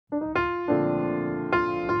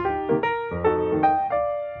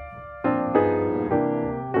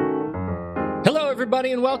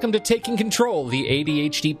everybody, and welcome to Taking Control, the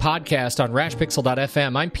ADHD podcast on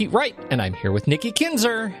rashpixel.fm. I'm Pete Wright, and I'm here with Nikki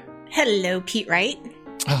Kinzer. Hello, Pete Wright.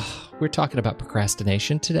 We're talking about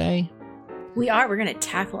procrastination today. We are. We're going to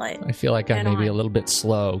tackle it. I feel like I'm maybe a little bit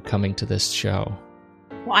slow coming to this show.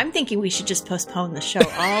 Well, I'm thinking we should just postpone the show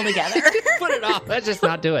altogether. Put it off. Let's just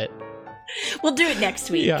not do it. We'll do it next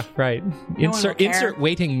week. Yeah, right. Insert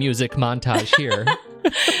waiting music montage here.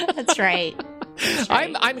 That's right.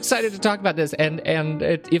 I'm excited to talk about this, and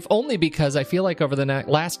if only because I feel like over the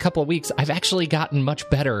last couple of weeks, I've actually gotten much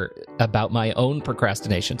better about my own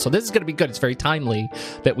procrastination. So this is going to be good. It's very timely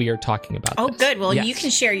that we are talking about this. Good. Well, yes. You can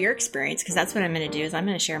share your experience, because that's what I'm going to do, is I'm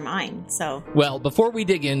going to share mine. So, well, before we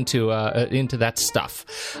dig into that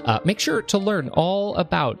stuff, make sure to learn all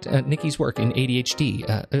about Nikki's work in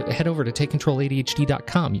ADHD. Head over to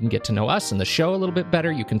TakeControlADHD.com. You can get to know us and the show a little bit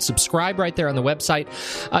better. You can subscribe right there on the website.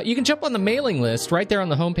 You can jump on the mailing list right there on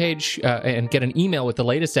the homepage and get an email with the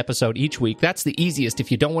latest episode each week. That's the easiest if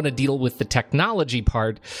you don't want to deal with the technology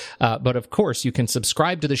part. But of course, you can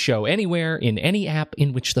subscribe to the show anywhere in any app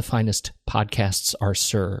in which the finest podcasts are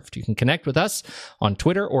served. You can connect with us on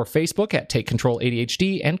Twitter or Facebook at Take Control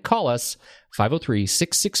ADHD and call us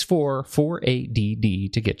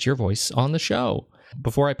 503-664-4ADD to get your voice on the show.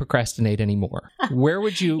 Before I procrastinate anymore, where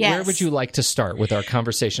would you like to start with our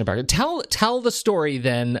conversation about it? Tell the story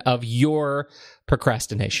then of your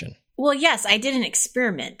procrastination. Well, yes, I did an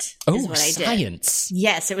experiment. Is what I did. Science.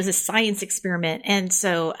 Yes, it was a science experiment, and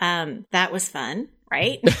so that was fun.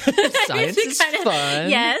 Right? Science is fun.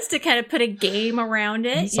 Yes, to kind of put a game around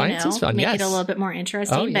it. Science is fun, make yes. it a little bit more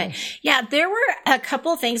interesting. Oh, yeah. But yeah, there were a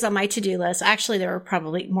couple of things on my to-do list. Actually, there were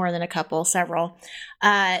probably more than a couple, several,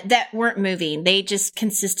 that weren't moving. They just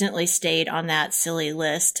consistently stayed on that silly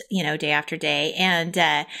list, day after day. And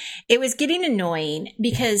it was getting annoying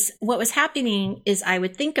because what was happening is I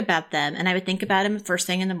would think about them, and I would think about them first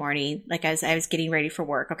thing in the morning, like as I was getting ready for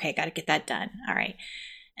work. Okay, got to get that done. All right.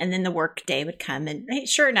 And then the work day would come, and hey,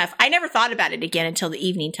 sure enough, I never thought about it again until the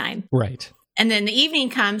evening time. Right. And then the evening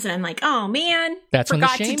comes, and I'm like, oh man, that's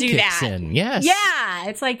forgot when the shame to do kicks that. In. Yes. Yeah.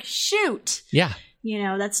 It's like, shoot. Yeah.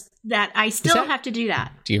 That's that. I still have to do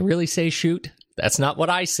that. Do you really say shoot? That's not what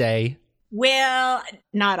I say. Well,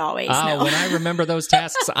 not always. No. When I remember those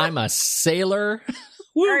tasks, I'm a sailor.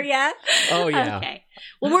 Are ya? Oh, yeah. Okay.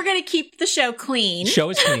 Well, we're going to keep the show clean. Show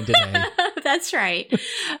is clean today. That's right.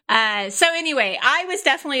 So anyway, I was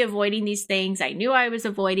definitely avoiding these things. I knew I was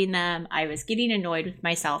avoiding them. I was getting annoyed with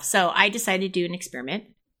myself. So I decided to do an experiment.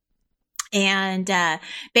 And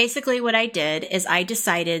basically what I did is I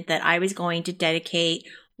decided that I was going to dedicate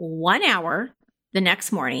 1 hour the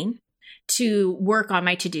next morning to work on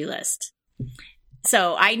my to-do list.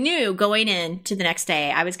 So I knew going into the next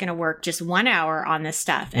day, I was going to work just 1 hour on this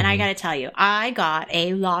stuff. And I got to tell you, I got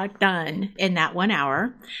a lot done in that 1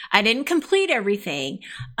 hour. I didn't complete everything.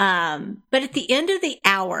 But at the end of the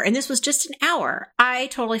hour, and this was just an hour, I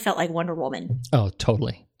totally felt like Wonder Woman. Oh,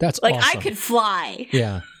 totally. That's like awesome. I could fly.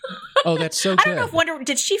 Yeah. Oh, that's so good. I don't know if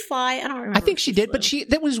did she fly? I don't remember. I think she did, but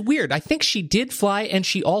that was weird. I think she did fly, and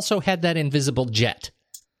she also had that invisible jet.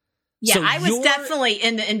 Yeah, so I was definitely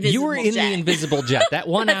in the invisible jet. You were in the invisible jet. That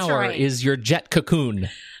 1 hour is your jet cocoon.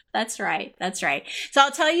 That's right. That's right. So I'll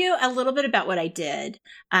tell you a little bit about what I did,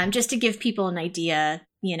 just to give people an idea,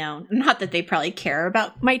 not that they probably care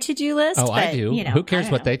about my to-do list. Oh, but, I do. Who cares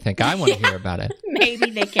what they think? I want to hear about it. Maybe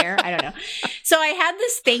they care. I don't know. So I had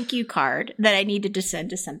this thank you card that I needed to send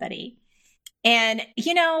to somebody. And,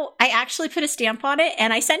 I actually put a stamp on it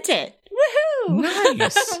and I sent it. Woohoo!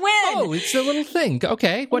 Nice. Oh, it's a little thing.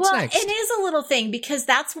 Okay, what's next? It is a little thing because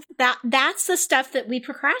that's the stuff that we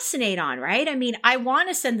procrastinate on, right? I mean, I want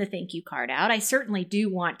to send the thank you card out. I certainly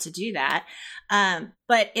do want to do that.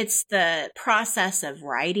 But it's the process of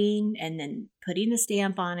writing and then putting the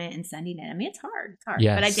stamp on it and sending it. I mean, it's hard. It's hard.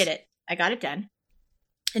 Yes. But I did it. I got it done.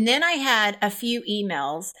 And then I had a few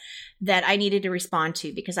emails that I needed to respond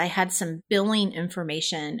to because I had some billing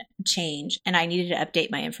information change and I needed to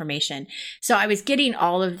update my information. So I was getting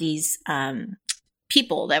all of these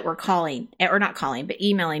people that were calling, or not calling, but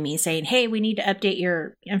emailing me saying, hey, we need to update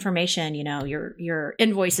your information. Your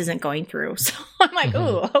invoice isn't going through. So I'm like,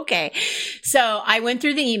 ooh, okay. So I went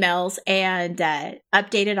through the emails and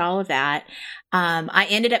updated all of that. I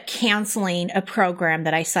ended up canceling a program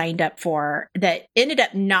that I signed up for that ended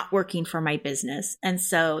up not working for my business. And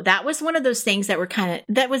so that was one of those things that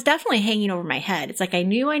was definitely hanging over my head. It's like I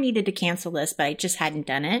knew I needed to cancel this, but I just hadn't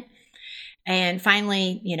done it. And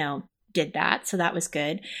finally, did that. So that was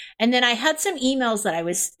good. And then I had some emails that I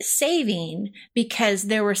was saving because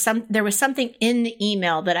there was something in the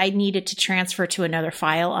email that I needed to transfer to another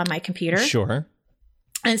file on my computer. Sure.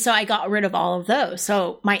 And so I got rid of all of those.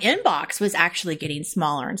 So my inbox was actually getting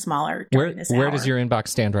smaller and smaller during this hour. Where does your inbox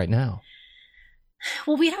stand right now?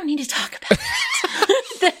 Well, we don't need to talk about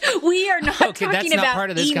that. We are not talking about that's not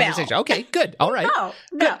part of this email. conversation. Okay, good. All right.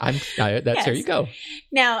 No. There you go.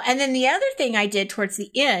 Now, and then the other thing I did towards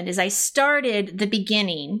the end is I started the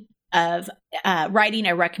beginning of writing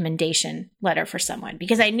a recommendation letter for someone,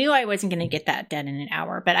 because I knew I wasn't going to get that done in an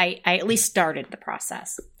hour, but I at least started the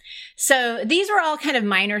process. So these were all kind of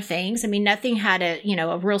minor things. I mean, nothing had a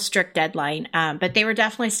real strict deadline, but they were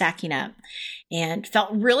definitely stacking up and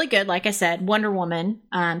felt really good. Like I said, Wonder Woman,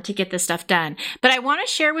 to get this stuff done. But I want to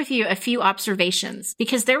share with you a few observations,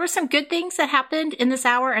 because there were some good things that happened in this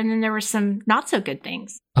hour, and then there were some not so good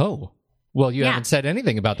things. Oh. Well, you haven't said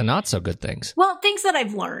anything about the not so good things. Well, things that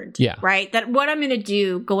I've learned, right? That what I'm going to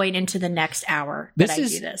do going into the next hour that I do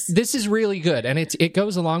this. This is really good. And it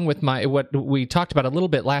goes along with what we talked about a little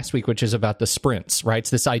bit last week, which is about the sprints, right? It's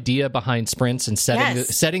this idea behind sprints and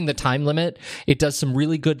setting the time limit. It does some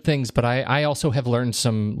really good things, but I also have learned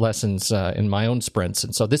some lessons in my own sprints.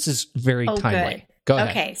 And so this is very timely. Good. Go ahead.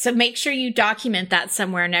 Okay, so make sure you document that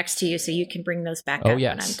somewhere next to you so you can bring those back up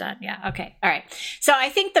when I'm done. Yeah, okay. All right. So I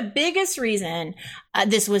think the biggest reason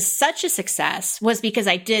this was such a success was because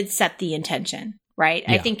I did set the intention, right?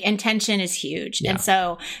 Yeah. I think intention is huge. Yeah. And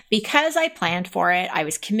so because I planned for it, I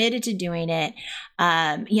was committed to doing it,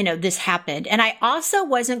 this happened. And I also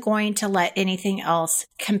wasn't going to let anything else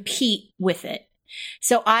compete with it.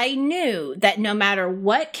 So I knew that no matter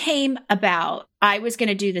what came about, I was going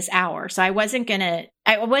to do this hour. So I wasn't going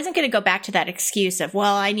to go back to that excuse of,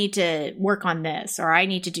 well, I need to work on this or I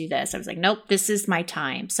need to do this. I was like, nope, this is my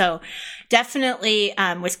time. So definitely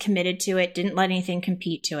was committed to it. Didn't let anything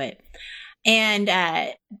compete to it. And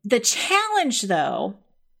the challenge, though,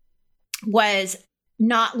 was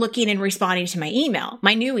not looking and responding to my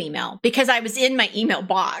new email, because I was in my email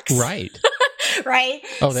box. Right. Right.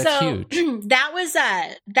 Oh, that's huge. That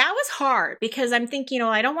was hard, because I'm thinking,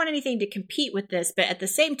 I don't want anything to compete with this, but at the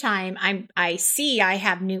same time, I see I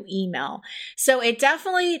have new email. So it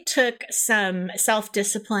definitely took some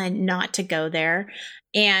self-discipline not to go there.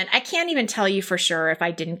 And I can't even tell you for sure if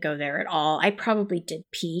I didn't go there at all. I probably did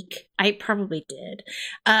peek. I probably did.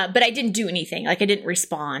 But I didn't do anything. Like, I didn't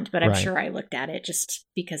respond, but I'm sure I looked at it just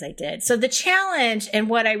because I did. So the challenge and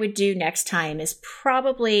what I would do next time is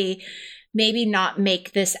probably maybe not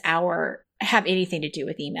make this hour have anything to do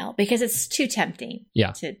with email, because it's too tempting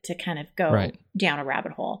to kind of go down a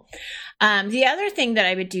rabbit hole. The other thing that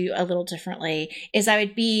I would do a little differently is I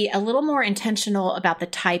would be a little more intentional about the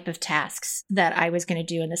type of tasks that I was going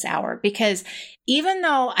to do in this hour, because even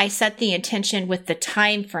though I set the intention with the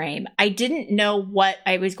time frame, I didn't know what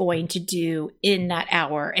I was going to do in that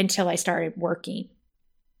hour until I started working.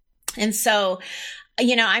 And so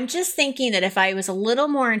I'm just thinking that if I was a little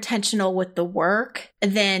more intentional with the work,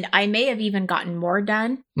 then I may have even gotten more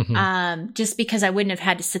done, just because I wouldn't have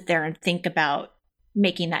had to sit there and think about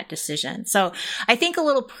making that decision. So I think a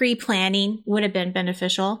little pre-planning would have been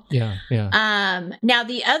beneficial. Yeah. Now,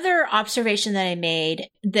 the other observation that I made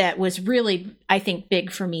that was really, I think, big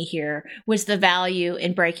for me here was the value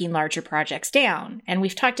in breaking larger projects down. And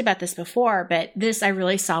we've talked about this before, but this I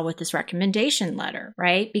really saw with this recommendation letter,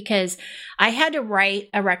 right? Because I had to write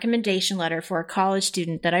a recommendation letter for a college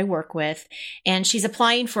student that I work with, and she's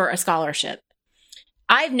applying for a scholarship.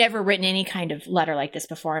 I've never written any kind of letter like this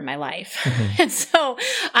before in my life. And so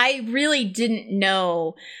I really didn't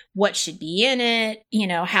know what should be in it,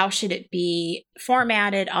 how should it be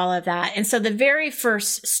formatted, all of that. And so the very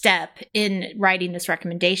first step in writing this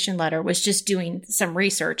recommendation letter was just doing some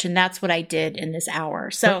research. And that's what I did in this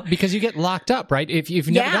hour. So because you get locked up, right? If you've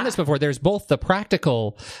never done this before, there's both the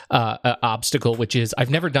practical obstacle, which is I've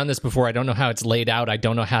never done this before. I don't know how it's laid out. I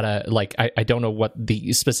don't know how to I don't know what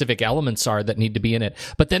the specific elements are that need to be in it.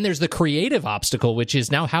 But then there's the creative obstacle, which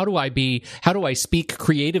is now how do I speak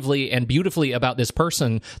creatively and beautifully about this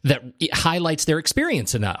person that highlights their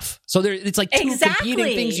experience enough? So it's like two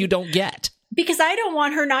competing things you don't get. Because I don't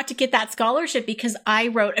want her not to get that scholarship because I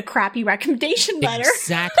wrote a crappy recommendation letter.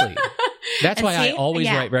 Exactly. That's why I always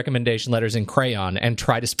write recommendation letters in crayon and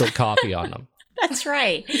try to spill coffee on them. That's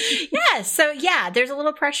right. Yeah. So there's a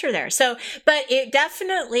little pressure there. So, but it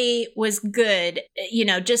definitely was good,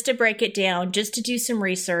 just to break it down, just to do some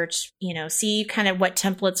research, see kind of what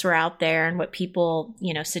templates were out there and what people,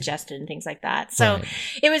 suggested and things like that. So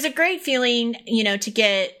it was a great feeling, to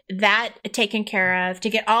get that taken care of, to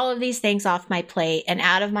get all of these things off my plate and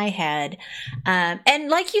out of my head. And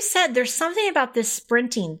like you said, there's something about this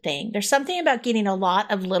sprinting thing. There's something about getting a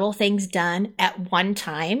lot of little things done at one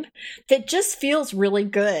time that just feels really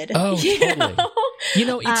good. Oh,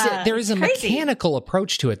 totally. There is a crazy mechanical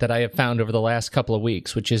approach to it that I have found over the last couple of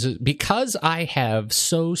weeks, which is because I have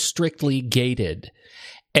so strictly gated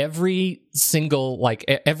every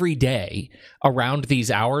day around these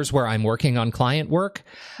hours where I'm working on client work,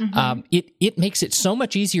 it makes it so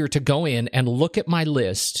much easier to go in and look at my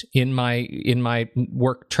list in my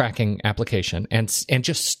work tracking application and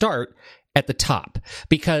just start at the top,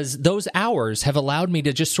 because those hours have allowed me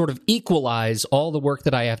to just sort of equalize all the work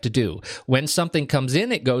that I have to do. When something comes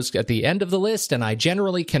in, it goes at the end of the list, and I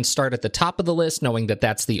generally can start at the top of the list, knowing that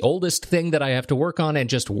that's the oldest thing that I have to work on, and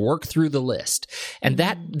just work through the list. And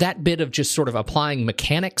that bit of just sort of applying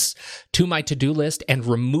mechanics to my to-do list and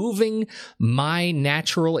removing my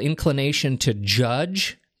natural inclination to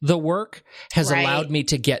judge the work has allowed me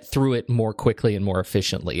to get through it more quickly and more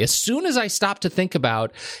efficiently. As soon as I stop to think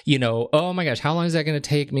about, oh my gosh, how long is that going to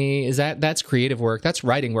take me? That's creative work. That's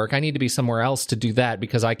writing work. I need to be somewhere else to do that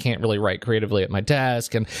because I can't really write creatively at my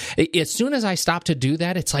desk. And as soon as I stop to do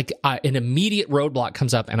that, it's like an immediate roadblock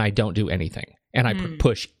comes up and I don't do anything. And I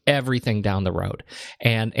push everything down the road.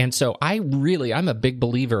 And so I'm a big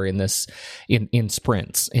believer in this, in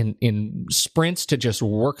sprints, in sprints to just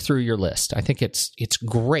work through your list. I think it's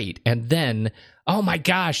great. And then, oh my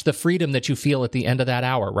gosh, the freedom that you feel at the end of that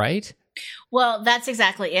hour, right? Well, that's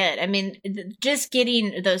exactly it. I mean, just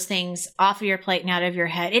getting those things off of your plate and out of your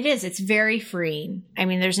head, it's very freeing. I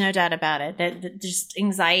mean, there's no doubt about it that just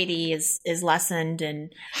anxiety is lessened.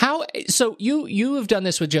 And so you have done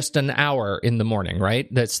this with just an hour in the morning,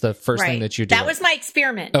 right? That's the first thing that you do. That was my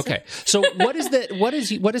experiment. Okay. So what is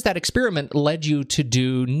that experiment led you to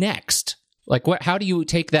do next? Like how do you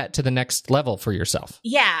take that to the next level for yourself?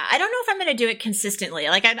 Yeah, I don't know if I'm going to do it consistently.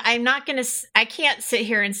 Like I'm not going to, I can't sit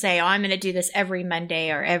here and say, oh, I'm going to do this every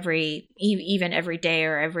Monday or even every day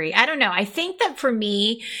or I don't know. I think that for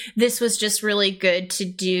me, this was just really good to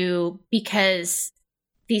do because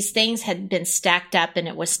these things had been stacked up and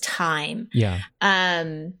it was time. Yeah.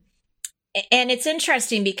 And it's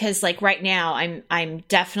interesting because like right now I'm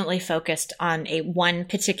definitely focused on one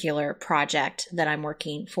particular project that I'm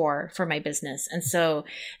working for my business. And so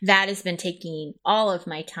that has been taking all of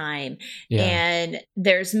my time. Yeah. And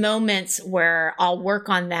there's moments where I'll work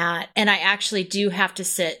on that and I actually do have to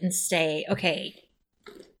sit and say, okay,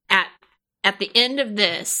 at the end of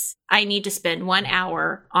this, I need to spend 1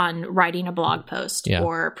 hour on writing a blog post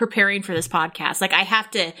or preparing for this podcast. Like I have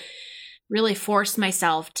to really force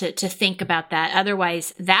myself to think about that.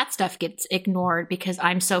 Otherwise, that stuff gets ignored because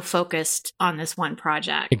I'm so focused on this one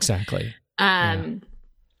project. Exactly.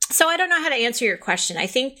 So I don't know how to answer your question. I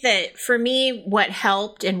think that for me, what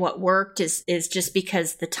helped and what worked is just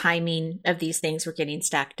because the timing of these things were getting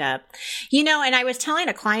stacked up. And I was telling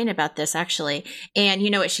a client about this actually, and you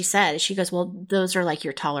know what she said? She goes, well, those are like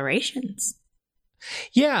your tolerations.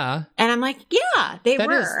 Yeah. And I'm like, yeah, they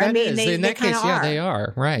were. In that case, yeah, they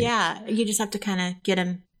are. Right. Yeah. You just have to kind of get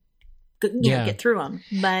them, get through them.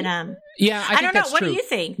 But, I don't know. What do you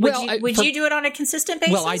think? Would you do it on a consistent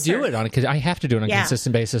basis? Well, I do it because I have to do it on a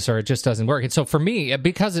consistent basis or it just doesn't work. And so for me,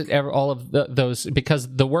 because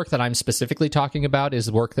because the work that I'm specifically talking about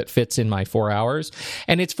is work that fits in my 4 hours,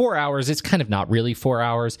 and it's 4 hours. It's kind of not really 4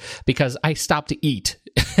 hours because I stop to eat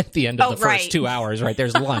at the end of the first 2 hours, right?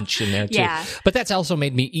 There's lunch in there too. Yeah. But that's also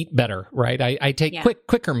made me eat better, right? I take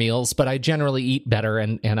quicker meals, but I generally eat better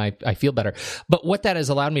and I feel better. But what that has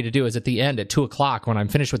allowed me to do is at the end at 2:00 when I'm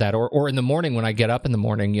finished with that, or in the morning when I get up in the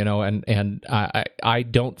morning, and I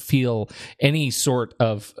don't feel any sort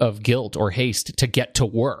of guilt or haste to get to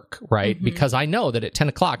work, right? Mm-hmm. Because I know that at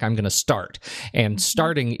 10:00 I'm going to start, and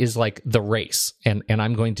starting is like the race, and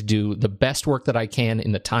I'm going to do the best work that I can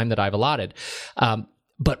in the time that I've allotted.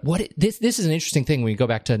 But this is an interesting thing when you go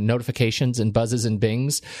back to notifications and buzzes and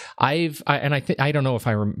bings. I don't know if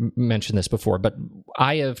I mentioned this before, but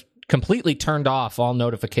I have completely turned off all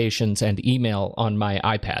notifications and email on my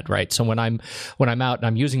iPad, right? So when I'm out and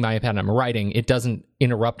I'm using my iPad and I'm writing, it doesn't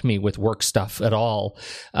interrupt me with work stuff at all,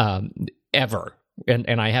 ever.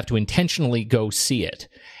 And I have to intentionally go see it.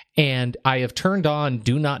 And I have turned on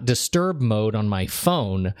do not disturb mode on my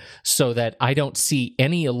phone so that I don't see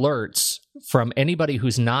any alerts from anybody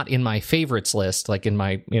who's not in my favorites list, like in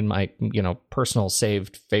my personal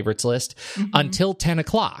saved favorites list, until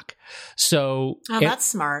 10:00. So that's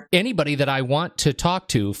smart. Anybody that I want to talk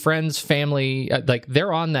to, friends, family, like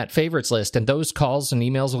they're on that favorites list, and those calls and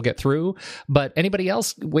emails will get through. But anybody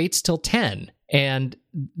else waits till 10. And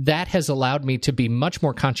that has allowed me to be much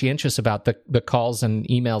more conscientious about the calls and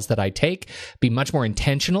emails that I take, be much more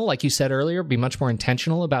intentional, like you said earlier, be much more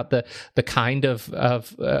intentional about the kind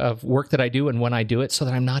of work that I do and when I do it, so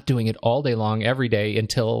that I'm not doing it all day long every day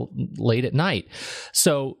until late at night.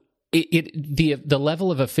 So the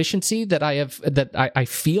level of efficiency that I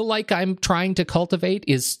feel like I'm trying to cultivate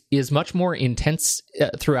is much more intense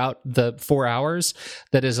throughout the 4 hours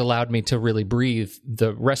that has allowed me to really breathe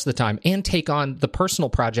the rest of the time and take on the personal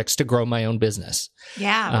projects to grow my own business.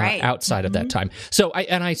 Yeah, right. Outside of that time. So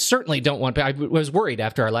I certainly don't want. I was worried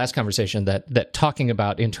after our last conversation that talking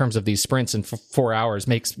about in terms of these sprints in 4 hours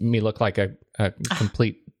makes me look like a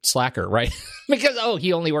complete slacker, right? Because,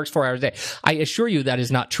 he only works 4 hours a day. I assure you that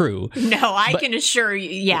is not true. No, I can assure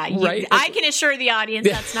you, right? I can assure the audience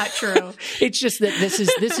that's not true. It's just that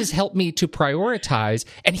this has helped me to prioritize.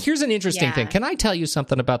 And here's an interesting thing. Can I tell you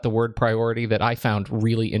something about the word priority that I found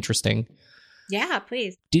really interesting? Yeah,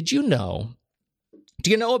 please. Do you know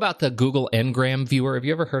about the Google Ngram viewer? Have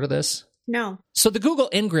you ever heard of this? No. So the Google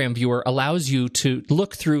Ngram viewer allows you to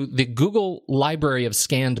look through the Google library of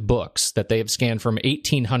scanned books that they have scanned from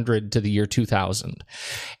 1800 to the year 2000.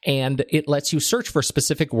 And it lets you search for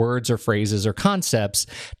specific words or phrases or concepts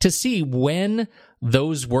to see when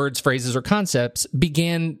those words, phrases, or concepts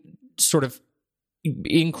began sort of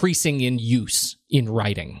increasing in use in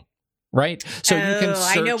writing, right? So you can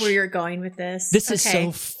search. I know where you're going with this. This is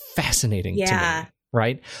so fascinating to me,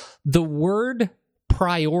 right? The word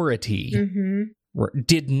priority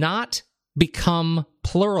did not become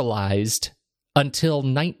pluralized until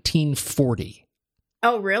 1940.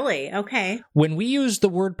 Oh, really? Okay. When we use the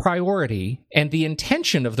word priority, and the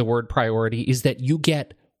intention of the word priority is that you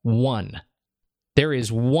get one. There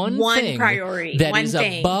is one thing priority that is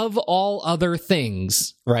above all other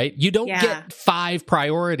things, right? You don't get 5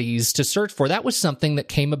 priorities to search for. That was something that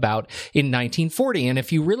came about in 1940. And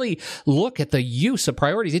if you really look at the use of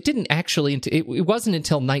priorities, it wasn't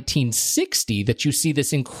until 1960 that you see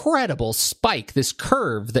this incredible spike, this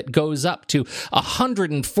curve that goes up to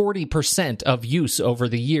 140% of use over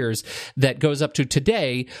the years, that goes up to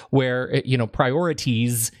today, where,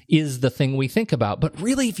 priorities is the thing we think about. But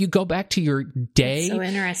really, if you go back to your day, so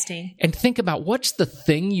interesting, and think about what's the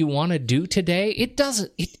thing you want to do today,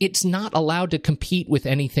 it's not allowed to compete with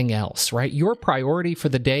anything else, right? Your priority for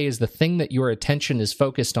the day is the thing that your attention is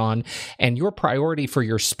focused on, and your priority for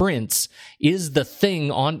your sprints is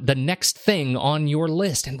the next thing on your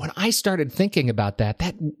list. And when I started thinking about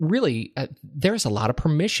that really, there's a lot of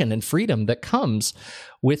permission and freedom that comes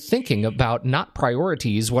with thinking about not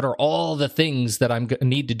priorities, what are all the things that I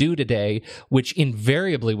need to do today, which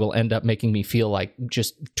invariably will end up making me feel like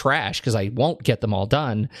just trash because I won't get them all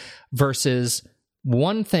done, versus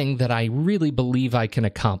one thing that I really believe I can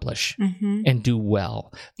accomplish and do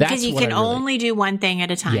well. Because you can only do one thing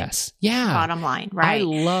at a time. Yes. Yeah. Bottom line, right? I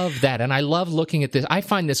love that. And I love looking at this. I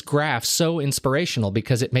find this graph so inspirational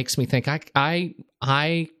because it makes me think I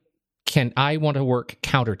want to work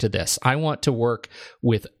counter to this. I want to work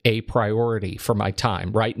with a priority for my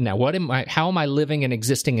time right now. How am I living and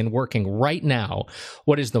existing and working right now?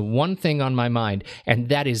 What is the one thing on my mind? And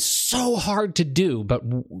that is so hard to do. But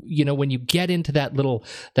when you get into that little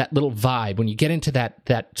vibe, when you get into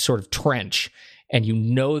that sort of trench, and you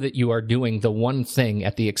know that you are doing the one thing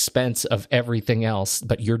at the expense of everything else,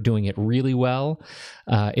 but you're doing it really well,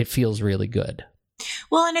 it feels really good.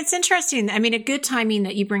 Well, and it's interesting. I mean, a good timing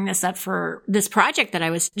that you bring this up for this project that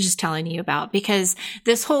I was just telling you about, because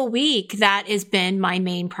this whole week that has been my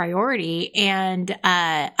main priority. And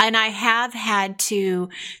I have had to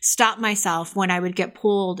stop myself when I would get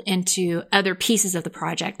pulled into other pieces of the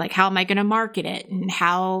project. Like, how am I going to market it, and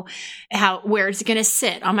where is it going to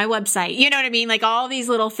sit on my website? You know what I mean? Like all these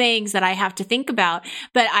little things that I have to think about.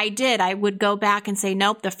 But I would go back and say,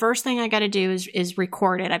 nope, the first thing I got to do is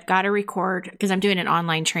record it. I've got to record, because I'm doing an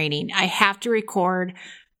online training. I have to record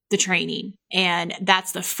the training, and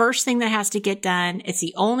that's the first thing that has to get done. It's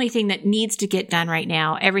the only thing that needs to get done right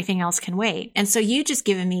now. Everything else can wait. And so you just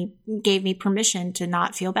gave me permission to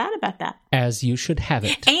not feel bad about that. As you should have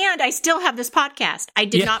it. And I still have this podcast. I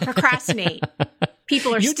did not procrastinate.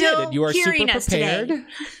 People are still hearing us today.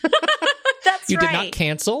 That's you right. did not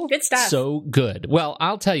cancel. Good stuff. So good. Well,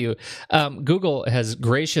 I'll tell you, Google has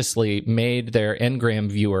graciously made their Ngram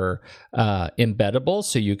viewer embeddable,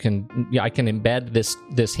 so I can embed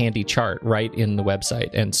this handy chart right in the website.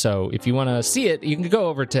 And so if you want to see it, you can go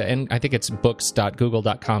over to, I think it's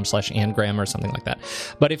books.google.com/Ngram or something like that.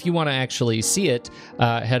 But if you want to actually see it,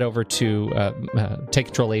 head over to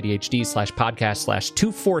TakeControlADHD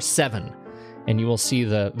 /podcast/247, and you will see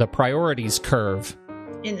the priorities curve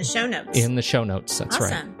in the show notes. In the show notes, that's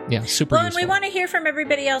awesome. right. Yeah, super well, useful. And we want to hear from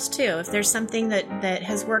everybody else too. If there's something that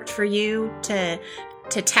has worked for you to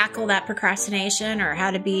tackle that procrastination, or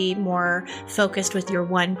how to be more focused with your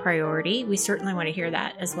one priority, we certainly want to hear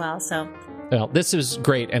that as well. So, well, this is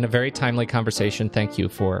great and a very timely conversation. Thank you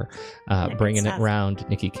for bringing it around,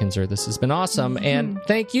 Nikki Kinzer. This has been awesome. Mm-hmm. And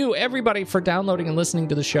thank you, everybody, for downloading and listening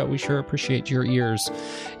to the show. We sure appreciate your ears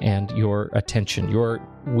and your attention,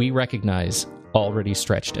 we recognize already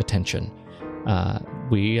stretched attention.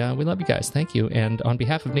 We love you guys. Thank you. And on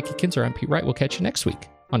behalf of Nikki Kinzer, I'm Pete Wright. We'll catch you next week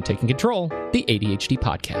on Taking Control, the ADHD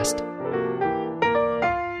podcast.